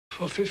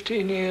For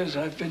 15 years,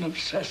 I've been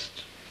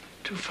obsessed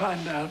to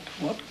find out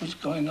what was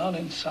going on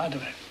inside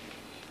of him.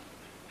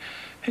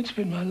 It's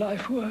been my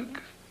life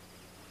work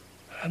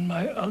and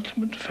my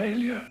ultimate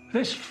failure.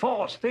 This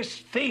force, this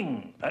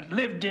thing that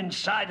lived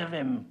inside of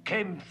him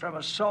came from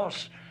a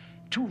source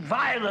too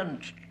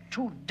violent,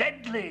 too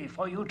deadly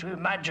for you to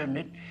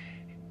imagine.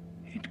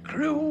 It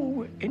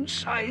grew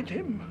inside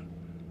him,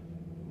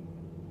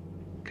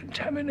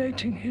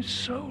 contaminating his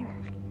soul.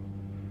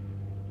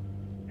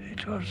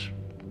 It was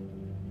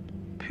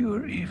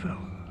pure evil.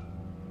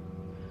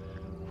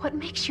 What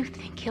makes you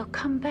think he'll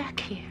come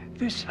back here?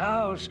 This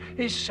house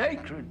is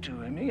sacred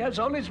to him. He has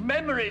all his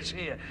memories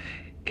here.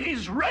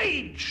 His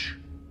rage.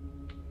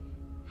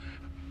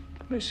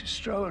 Mrs.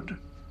 Strode,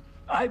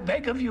 I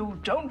beg of you,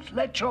 don't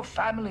let your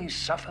family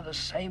suffer the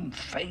same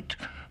fate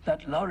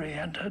that Laurie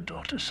and her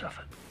daughter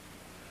suffered.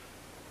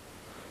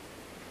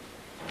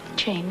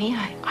 Jamie,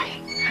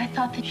 I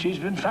thought that... She's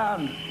been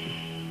found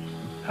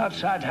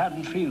outside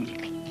Haddonfield.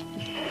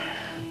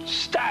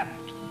 Stabbed.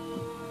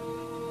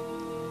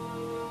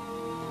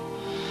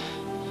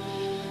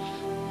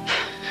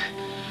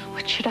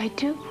 What should I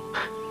do?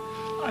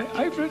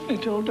 I've written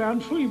it all down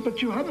for you,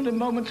 but you haven't a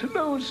moment to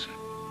lose.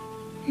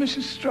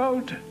 Mrs.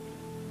 Strode,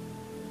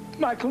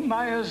 Michael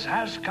Myers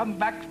has come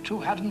back to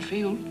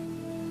Haddonfield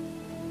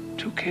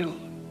to kill.